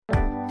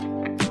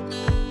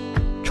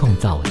创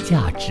造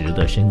价值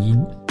的声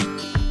音。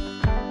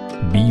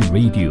B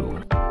Radio。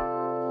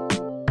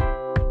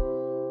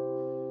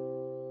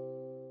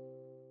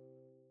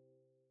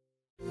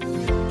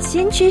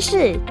新趋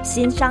势、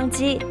新商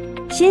机、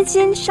新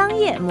兴商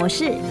业模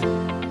式。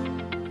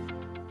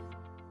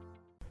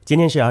今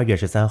天是2月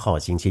13号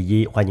星期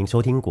一，欢迎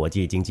收听国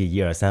际经济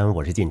123，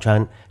我是晋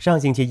川。上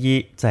星期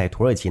一在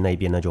土耳其那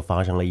边呢，就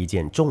发生了一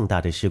件重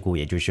大的事故，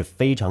也就是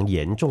非常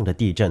严重的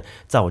地震，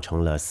造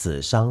成了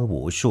死伤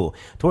无数。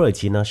土耳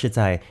其呢是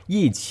在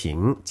疫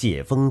情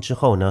解封之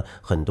后呢，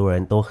很多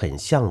人都很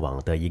向往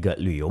的一个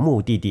旅游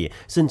目的地，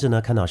甚至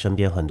呢看到身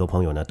边很多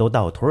朋友呢都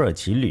到土耳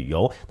其旅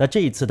游。那这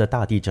一次的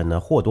大地震呢，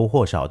或多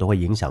或少都会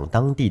影响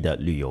当地的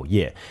旅游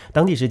业。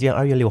当地时间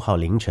2月6号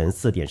凌晨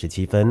4点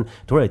17分，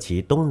土耳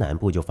其东南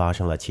部就发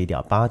生了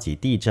7.8级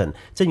地震，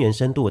震源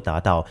深度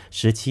达到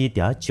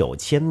17.9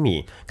千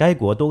米。该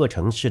国多个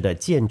城市的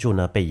建筑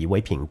呢被夷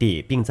为平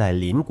地，并在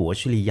邻国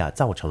叙利亚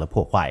造成了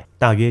破坏。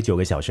大约9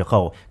个小时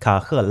后，卡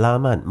赫拉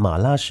曼马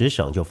拉什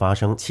省就发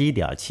生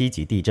7.7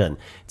级地震。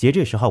截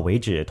至10号为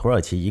止，土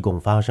耳其一共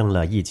发生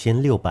了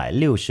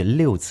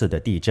1666次的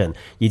地震，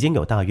已经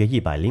有大约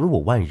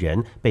105万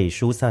人被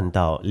疏散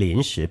到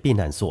临时避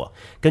难所。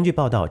根据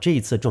报道，这一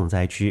次重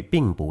灾区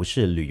并不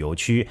是旅游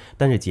区，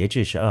但是截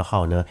至12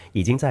号呢，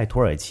已经在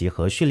土耳其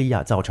和叙利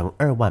亚造成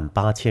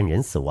28000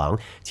人死亡，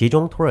其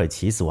中土耳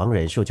其死亡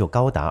人数就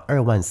高达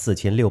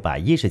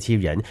24617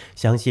人，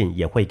相信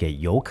也会给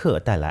游客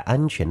带来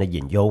安全的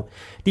隐忧。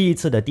第一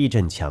次的地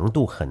震强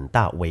度很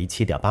大，为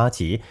7.8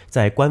级，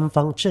在官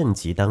方震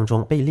级当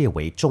中被列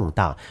为重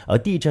大。而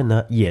地震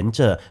呢，沿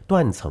着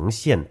断层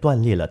线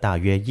断裂了大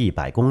约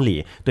100公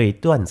里，对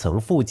断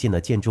层附近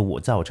的建筑物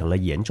造成了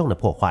严重的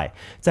破坏。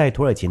在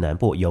土耳其南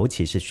部，尤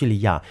其是叙利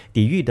亚，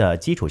抵御的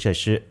基础设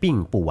施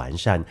并不完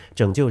善，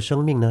拯救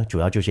生命呢，主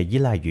要就是依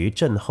赖于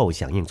震后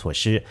响应措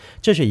施。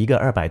这是一个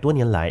200多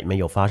年来没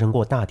有发生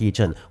过大地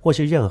震或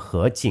是任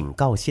何警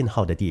告信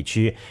号的地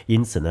区，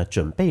因此呢，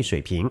准备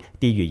水平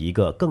低于一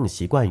个更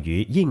习惯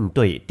于应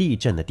对地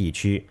震的地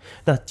区。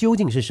那究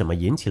竟是什么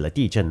引起了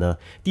地震呢？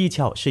地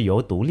壳是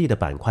由独立的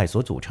板块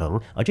所组成，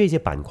而这些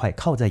板块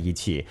靠在一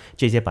起，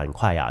这些板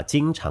块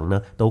经常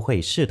呢都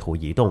会试图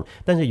移动，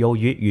但是由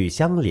于与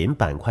相邻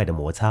板块的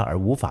摩擦而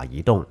无法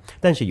移动。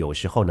但是有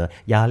时候呢，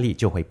压力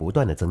就会不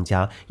断的增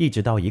加，一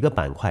直到一个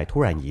板块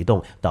突然移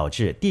动，导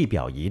致地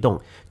表移动。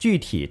具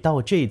体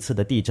到这次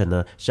的地震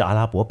呢，是阿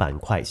拉伯板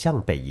块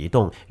向北移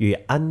动，与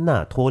安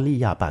纳托利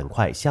亚板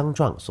块相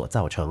撞所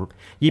造成。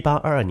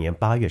1822年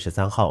8月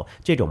13号，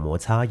这种摩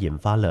擦引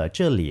发了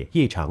这里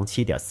一场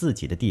7.4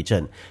级的地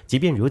震。即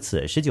便如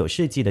此，19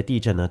世纪的地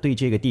震呢，对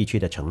这个地区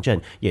的城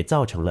镇也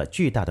造成了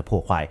巨大的破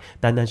坏，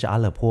单单是阿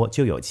勒颇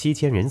就有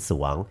7000人死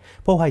亡。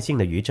破坏性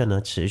的余震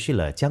呢，持续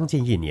了将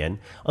近1年。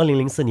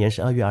2004年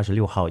12月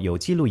26号，有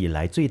记录以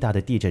来最大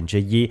的地震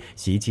之一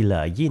袭击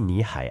了印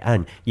尼海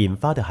岸，引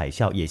发的海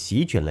啸也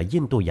席卷了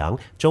印度洋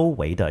周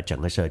围的整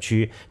个社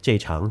区。这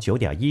场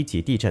9.1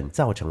级地震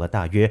造成了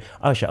大约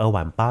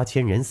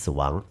228000人死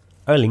亡。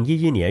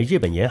2011年，日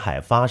本沿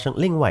海发生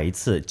另外一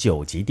次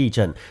9级地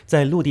震，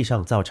在陆地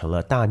上造成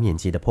了大面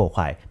积的破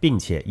坏，并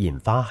且引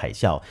发海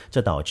啸，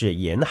这导致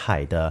沿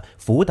海的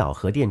福岛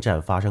核电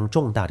站发生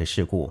重大的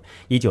事故。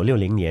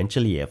1960年，智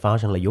利也发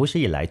生了有史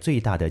以来最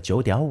大的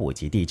9.5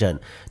级地震。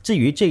至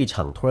于这一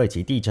场土耳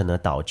其地震呢，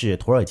导致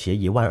土耳其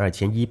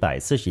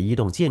12141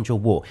栋建筑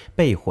物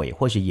被毁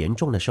或是严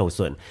重的受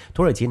损。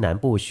土耳其南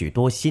部许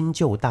多新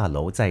旧大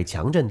楼在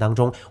强震当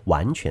中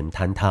完全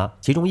坍塌，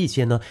其中一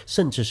些呢，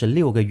甚至是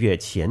6个月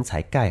前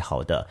才盖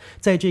好的。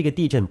在这个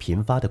地震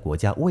频发的国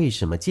家，为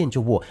什么建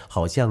筑物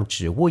好像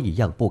纸窝一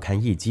样不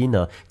堪一击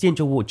呢？建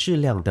筑物质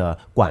量的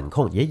管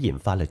控也引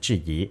发了质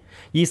疑。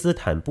伊斯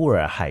坦布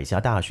尔海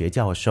峡大学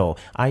教授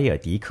埃尔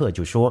迪克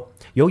就说，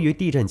由于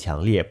地震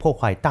强烈，破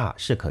坏大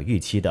是可预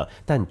期的，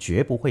但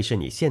绝不会是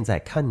你现在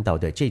看到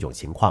的这种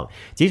情况。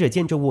即使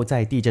建筑物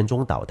在地震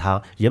中倒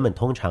塌，人们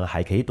通常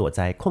还可以躲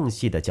在空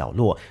隙的角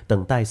落，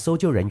等待搜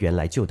救人员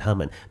来救他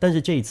们。但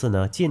是这一次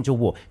呢，建筑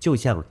物就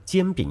像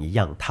煎饼一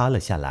样塌了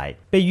下来。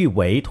被誉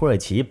为土耳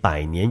其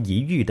100年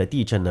一遇的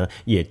地震呢，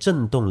也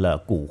震动了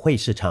股汇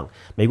市场。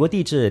美国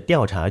地质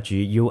调查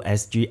局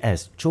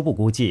USGS 初步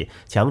估计，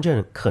强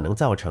震可能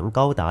造成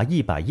高达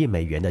100亿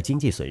美元的经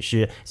济损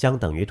失，相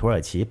等于土耳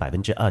其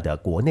2%的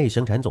国内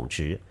生产总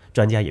值。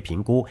专家也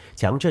评估，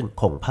强震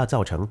恐怕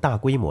造成大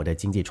规模的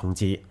经济冲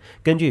击。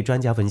根据专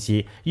家分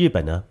析，日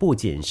本呢不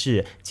仅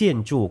是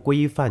建筑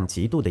规范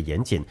极度的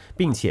严谨，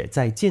并且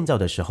在建造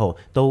的时候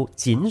都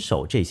谨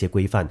守这些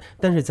规范，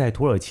但是在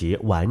土耳其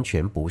完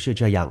全不是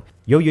这样。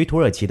由于土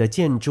耳其的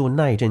建筑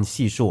耐震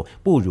系数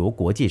不如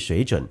国际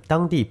水准，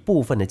当地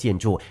部分的建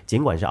筑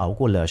尽管是熬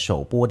过了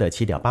首波的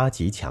7.8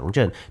级强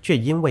震，却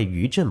因为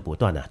余震不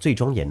断最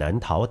终也难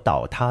逃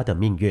倒塌的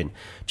命运。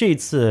这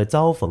次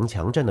遭逢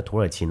强震的土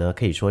耳其呢，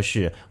可以说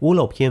是屋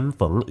漏偏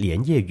逢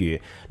连夜雨。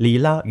里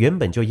拉原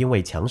本就因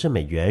为强势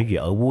美元与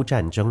俄乌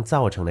战争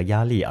造成的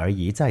压力而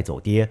一再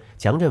走跌，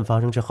强震发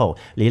生之后，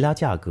里拉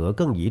价格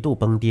更一度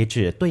崩跌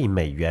至对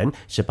美元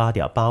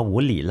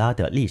18.85里拉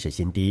的历史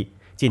新低。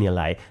近年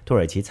来，土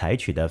耳其采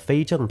取的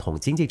非正统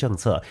经济政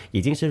策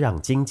已经是让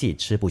经济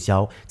吃不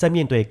消。在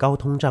面对高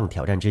通胀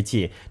挑战之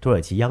际，土耳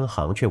其央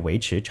行却维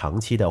持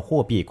长期的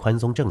货币宽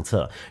松政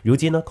策。如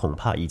今呢，恐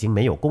怕已经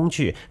没有工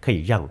具可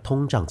以让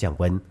通胀降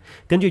温。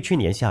根据去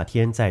年夏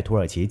天在土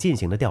耳其进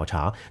行的调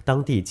查，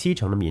当地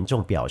70%的民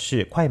众表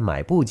示快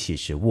买不起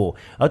食物，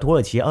而土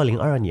耳其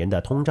2022年的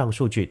通胀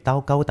数据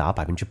高达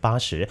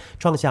 80%，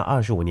 创下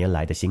25年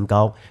来的新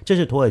高。这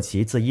是土耳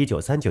其自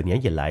1939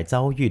年以来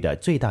遭遇的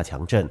最大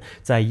强震。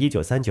在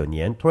1939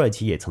年，土耳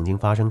其也曾经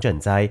发生震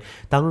灾，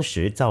当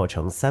时造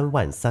成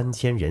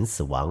33000人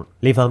死亡。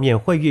另一方面，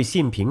惠誉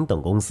信平等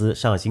公司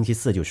上星期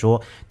四就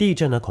说，地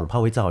震呢恐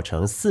怕会造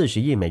成40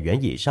亿美元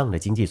以上的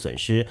经济损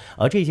失，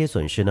而这些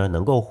损失呢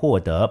能够获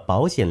得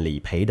保险理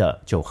赔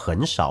的就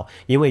很少，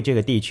因为这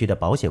个地区的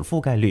保险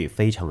覆盖率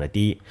非常的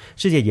低。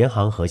世界银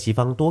行和西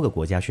方多个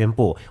国家宣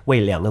布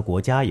为2个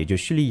国家，也就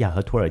是叙利亚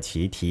和土耳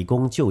其提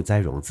供救灾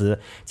融资，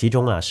其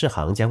中世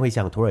行将会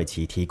向土耳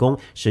其提供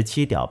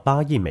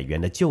17.8亿美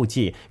元的救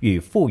济与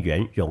复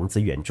原融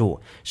资援助。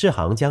世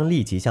行将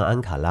立即向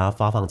安卡拉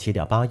发放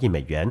7.8亿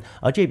美元，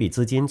而这笔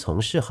资金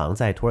从世行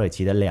在土耳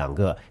其的2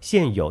个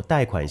现有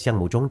贷款项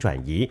目中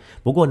转移，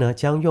不过呢，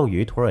将用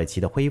于土耳其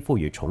的恢复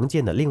与重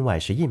建的另外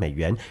10亿美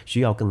元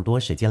需要更多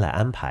时间来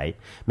安排。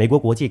美国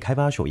国际开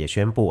发署也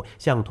宣布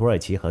向土耳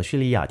其和叙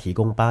利亚提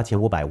供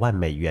8500万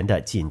美元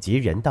的紧急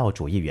人道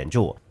主义援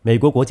助。美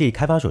国国际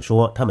开发署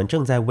说，他们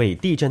正在为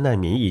地震难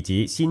民以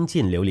及新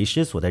近流离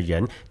失所的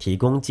人提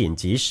供紧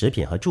急食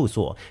品和住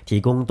宿，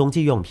提供冬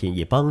季用品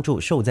以帮助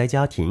受灾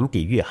家庭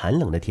抵御寒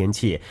冷的天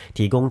气，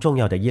提供重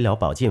要的医疗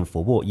保健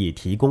服务以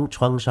提供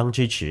创伤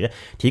支持，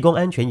提供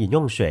安全饮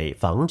用水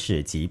防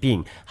止疾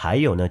病，还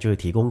有呢就是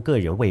提供个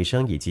人卫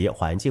生以及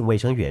环境卫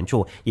生援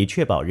助，以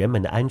确保人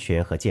们的安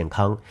全和健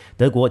康。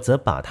德国则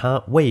把它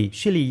为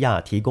叙利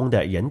亚提供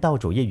的人道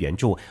主义援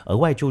助额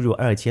外注入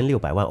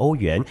2600万欧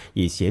元，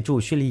以协助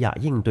叙利亚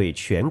应对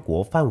全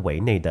国范围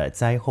内的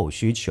灾后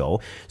需求。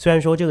虽然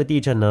说这个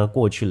地震呢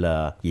过去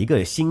了1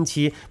个星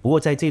期，不过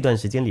在这段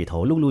时间里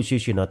头，陆陆续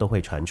续呢都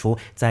会传出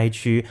灾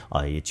区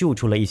也救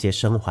出了一些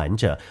生还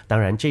者。当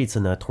然这次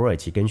呢，土耳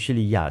其跟叙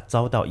利亚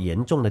遭到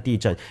严重的地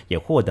震，也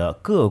获得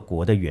各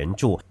国的援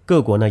助。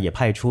各国呢也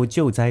派出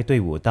救灾队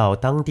伍到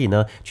当地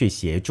呢去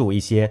协助一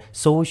些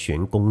搜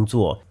寻工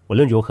作。无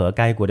论如何，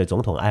该国的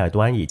总统埃尔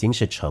多安已经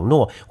是承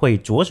诺会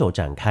着手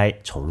展开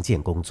重建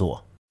工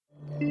作。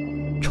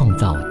创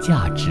造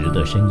价值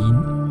的声音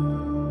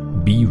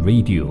 ，B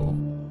Radio。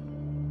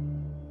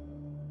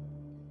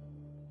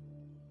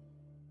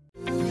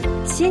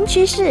新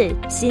趋势、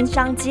新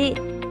商机、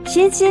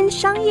新兴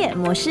商业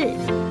模式。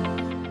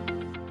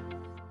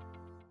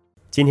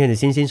今天的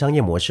新兴商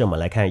业模式，我们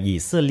来看以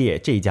色列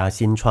这家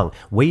新创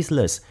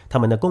Wazeless， 他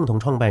们的共同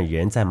创办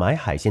人在买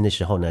海鲜的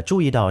时候呢，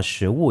注意到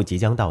食物即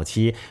将到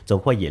期，总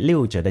会以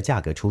6折的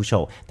价格出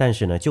售，但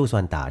是呢，就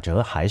算打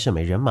折还是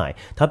没人买。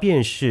他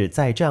便是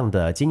在这样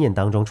的经验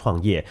当中创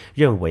业，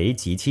认为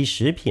即期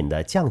食品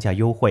的降价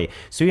优惠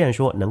虽然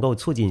说能够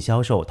促进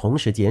销售，同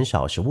时减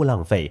少食物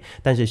浪费，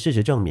但是事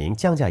实证明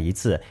降价一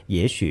次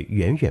也许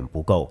远远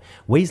不够。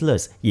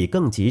Wazeless 以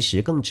更及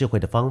时、更智慧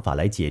的方法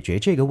来解决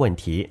这个问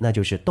题，那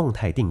就是动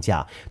态定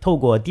价，透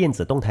过电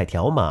子动态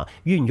条码，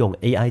运用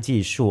AI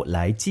技术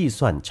来计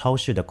算超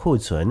市的库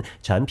存、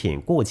产品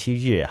过期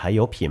日，还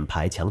有品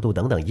牌强度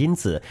等等因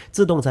子，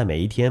自动在每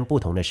一天不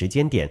同的时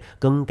间点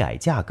更改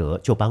价格，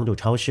就帮助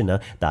超市呢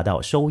达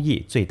到收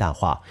益最大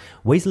化。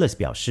Wazeless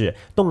表示，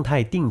动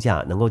态定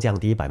价能够降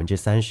低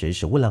 30%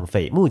 食物浪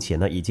费，目前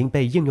呢已经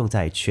被应用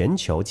在全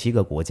球7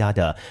个国家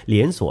的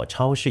连锁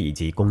超市以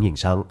及供应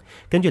商。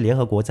根据联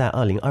合国在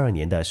2022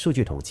年的数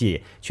据统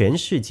计，全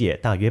世界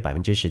大约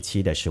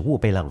 17% 的食物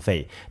被浪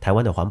费。台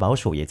湾的环保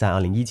署也在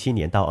2017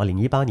年到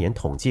2018年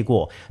统计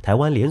过，台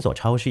湾连锁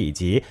超市以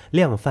及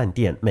量贩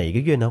店每个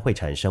月呢会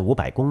产生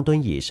500公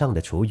吨以上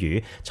的厨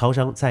余，超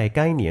商在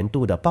该年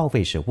度的报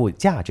废食物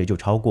价值就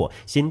超过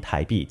新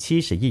台币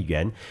70亿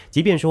元。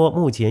即便说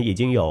目前已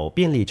经有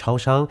便利超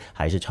商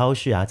还是超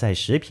市在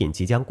食品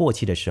即将过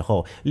期的时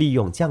候，利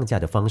用降价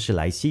的方式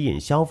来吸引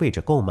消费者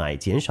购买，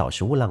减少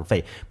食物浪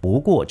费。不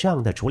过这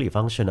样的处理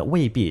方式呢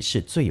未必是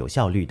最有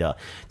效率的，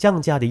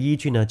降价的依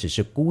据呢只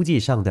是估计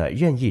上的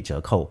任意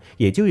折扣，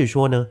也就是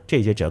说呢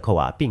这些折扣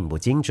并不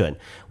精准。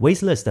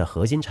 Wazeless 的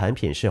核心产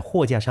品是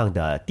货架上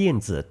的电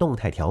子动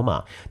态条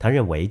码，他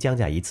认为降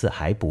价一次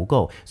还不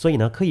够，所以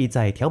呢可以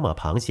在条码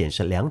旁显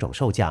示2种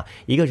售价，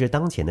一个是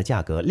当前的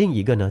价格，另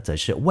一个呢则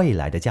是未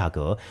来的价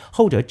格。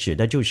后者指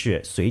的就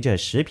是随着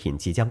食品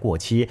即将过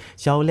期、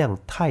销量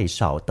太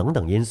少等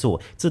等因素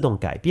自动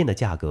改变的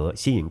价格，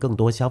吸引更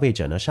多消费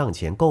者呢上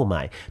前购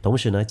买，同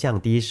时呢降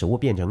低食物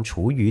变成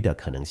厨余的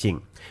可能性。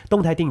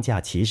动态定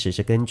价其实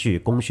是根据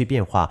供供需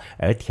变化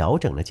而调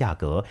整了价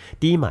格。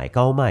低买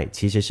高卖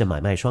其实是买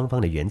卖双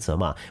方的原则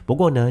嘛。不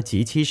过呢，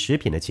即期食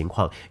品的情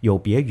况有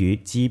别于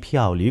机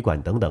票、旅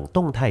馆等等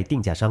动态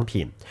定价商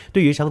品。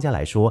对于商家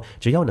来说，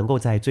只要能够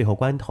在最后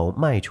关头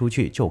卖出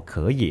去就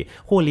可以，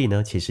获利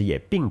呢其实也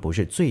并不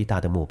是最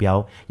大的目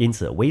标。因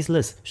此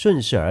Wasteless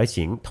顺势而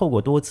行，透过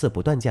多次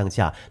不断降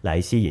价来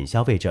吸引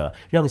消费者，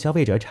让消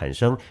费者产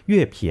生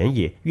越便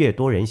宜越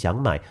多人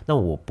想买，那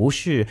我不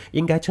是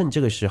应该趁这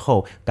个时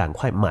候赶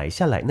快买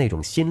下来那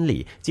种心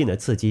理，进而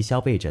刺激消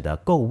费者的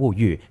购物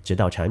欲，直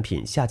到产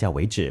品下架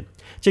为止。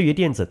至于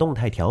电子动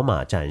态条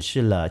码展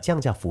示了降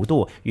价幅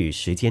度与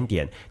时间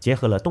点，结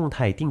合了动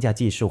态定价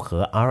技术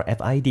和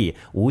RFID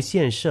无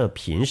线射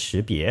频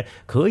识别，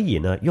可以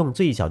呢用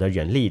最小的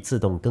人力自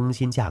动更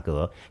新价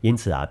格。因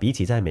此比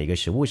起在每个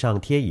食物上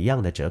贴一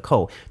样的折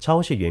扣，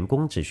超市员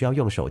工只需要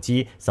用手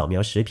机扫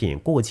描食品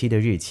过期的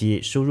日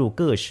期，输入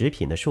各食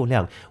品的数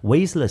量，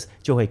 Wasteless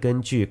就会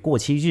根据过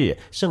期日、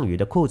剩余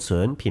的库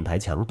存、品牌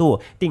强度、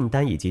订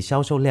单以及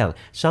销售量、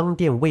商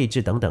店位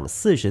置等等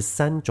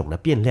43种的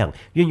变量，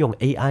运用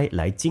AI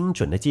来精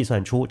准的计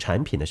算出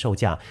产品的售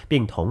价，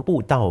并同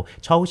步到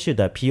超市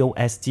的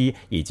POS 机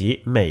以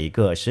及每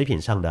个食品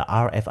上的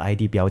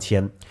RFID 标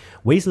签。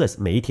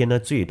 Wasteless 每一天呢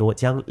最多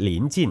将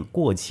临近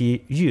过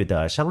期日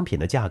的商品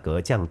的价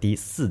格降低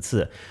4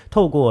次。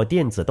透过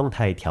电子动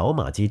态条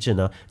码机制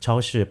呢，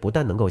超市不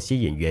但能够吸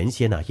引原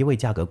先因为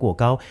价格过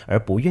高而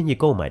不愿意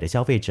购买的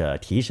消费者，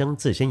提升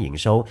自身营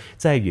收，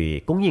在与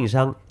供应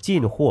商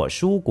进货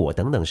蔬果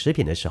等等食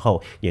品的时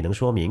候，也能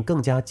说明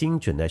更加精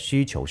准的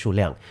需求数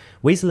量。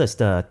Wasteless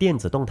的电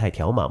子动态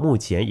条码目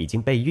前已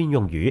经被运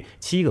用于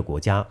7个国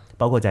家，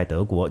包括在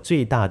德国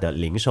最大的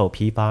零售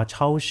批发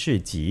超市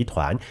集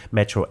团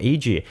Metro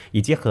AG，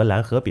 以及荷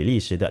兰和比利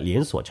时的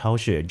连锁超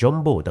市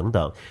Jumbo 等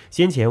等。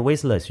先前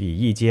Wasteless 与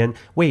一间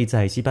位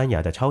在西班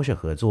牙的超市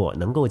合作，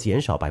能够减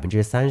少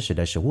 30%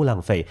 的食物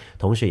浪费，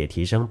同时也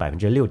提升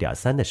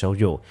 6.3% 的收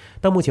入。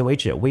到目前为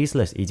止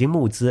Wasteless 已经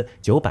募资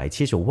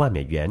975万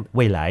美元，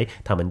未来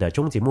他们的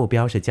终极目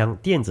标是将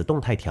电子动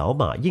态条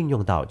码应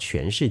用到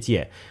全世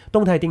界。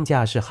动态定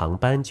价是航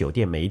班、酒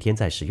店每一天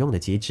在使用的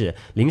机制，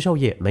零售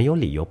业没有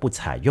理由不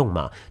采用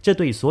嘛，这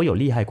对所有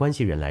利害关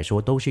系人来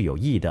说都是有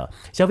益的。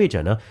消费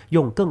者呢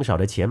用更少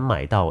的钱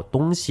买到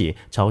东西，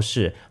超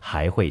市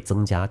还会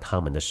增加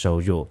他们的收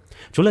入。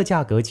除了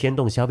价格牵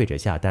动消费者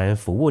下单，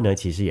服务呢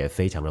其实也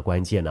非常的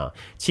关键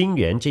清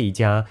源这一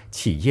家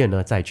企业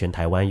呢，在全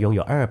台湾拥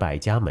有200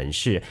家门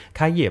市，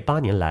开业8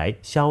年来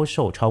销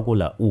售超过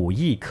了5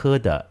亿颗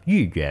的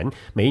芋圆，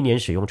每一年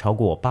使用超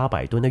过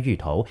800吨的芋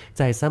头，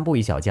在3步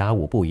一小家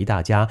5步一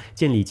大家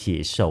建立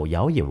起手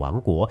摇饮王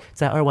国，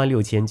在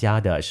26000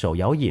家的手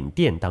摇饮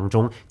店当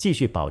中继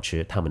续保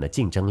持他们的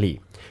竞争力。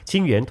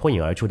清源脱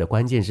颖而出的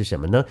关键是什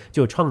么呢？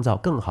就创造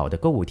更好的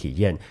购物体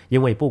验，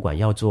因为不管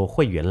要做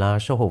会员啦、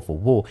售后服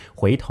务、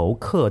回头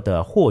客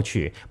的获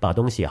取，把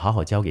东西好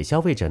好交给消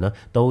费者呢，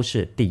都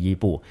是第一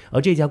步。而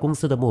这家公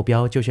司的目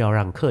标就是要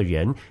让客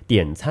人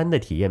点餐的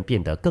体验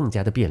变得更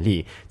加的便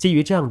利。基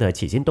于这样的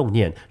起心动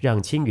念，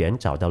让清源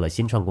找到了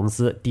新创公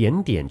司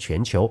点点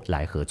全球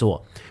来合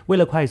作。为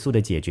了快速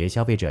的解决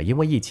消费者因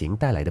为疫情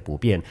带来的不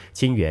便，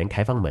清源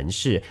开放门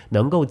市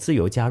能够自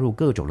由加入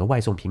各种的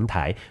外送平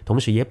台，同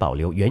时也保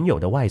留原有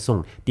的外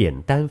送点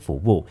单服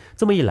务。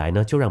这么一来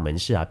呢，就让门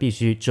市必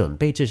须准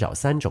备至少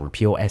3种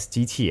POS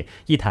机器，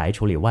一台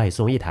处理外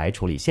送，一台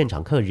处理现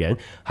场客人，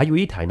还有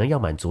一台呢要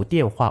满足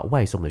电话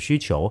外送的需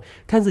求。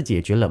看似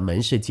解决了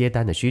门市接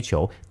单的需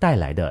求，带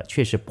来的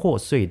却是破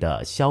碎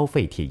的消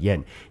费体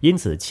验。因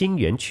此清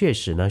源确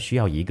实呢需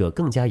要一个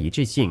更加一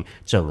致性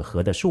整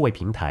合的数位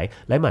平台，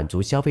来满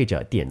足消费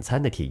者点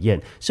餐的体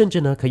验，甚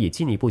至呢可以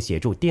进一步协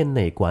助店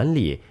内管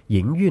理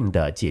营运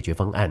的解决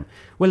方案。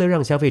为了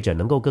让消费者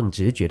能够更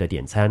直觉的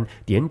点餐，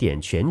点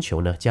点全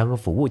球呢将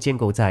服务建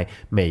构在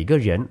每个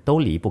人都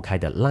离不开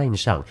的 LINE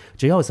上，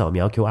只要扫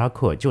描 QR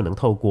Code 就能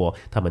透过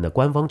他们的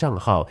官方账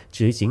号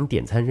执行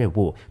点餐任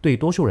务，对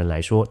多数人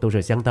来说都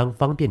是相当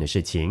方便的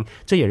事情。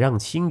这也让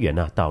清源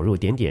导入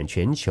点点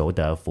全球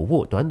的服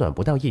务，短短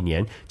不到1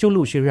年就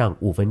陆续让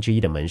1/5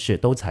的门市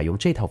都采用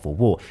这套服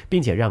务，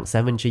并且让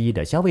1/3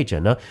的消费者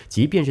呢，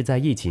即便是在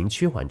疫情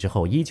趋缓之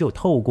后，依旧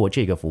透过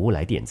这个服务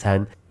来点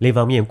餐。另一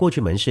方面，过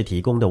去门市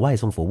提供的外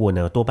送服务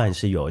呢，多半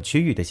是有区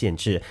域的限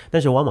制，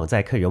但是往往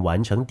在客人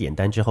完成点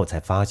单之后才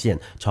发现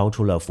超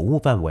出了服务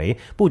范围，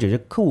不只是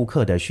顾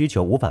客的需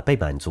求无法被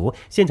满足，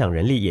现场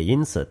人力也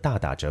因此大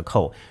打折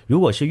扣。如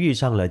果是遇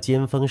上了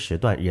尖峰时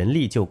段，人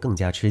力就更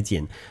加吃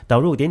紧。导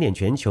入点点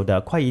全球的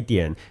快一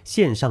点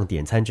线上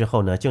点餐之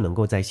后呢，就能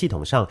够在系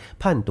统上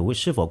判读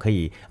是否可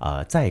以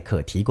在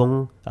可提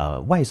供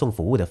外送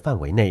服务的范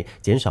围内，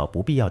减少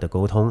不必要的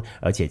沟通。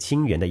而且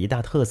清源的一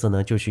大特色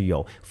呢，就是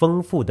有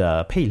丰富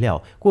的配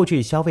料。过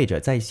去消费者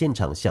在现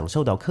场享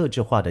受到客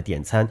制化的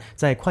点餐，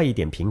在快一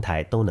点平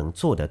台都能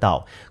做得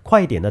到。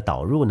快一点的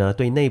导入呢，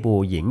对内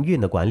部营运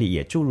的管理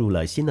也注入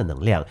了新的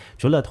能量。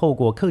除了透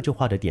过客制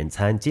化的点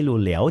餐记录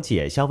了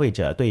解消费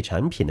者对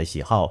产品的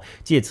喜好，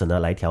借此呢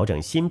来调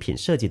整新品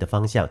设计的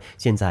方向，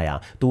现在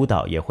督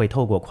导也会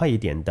透过快一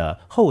点的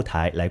后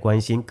台来关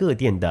心各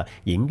店的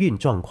营运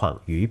状况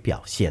与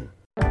表现。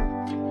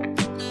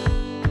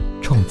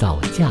创造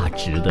价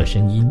值的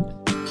声音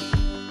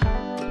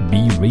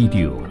 ，B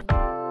Radio。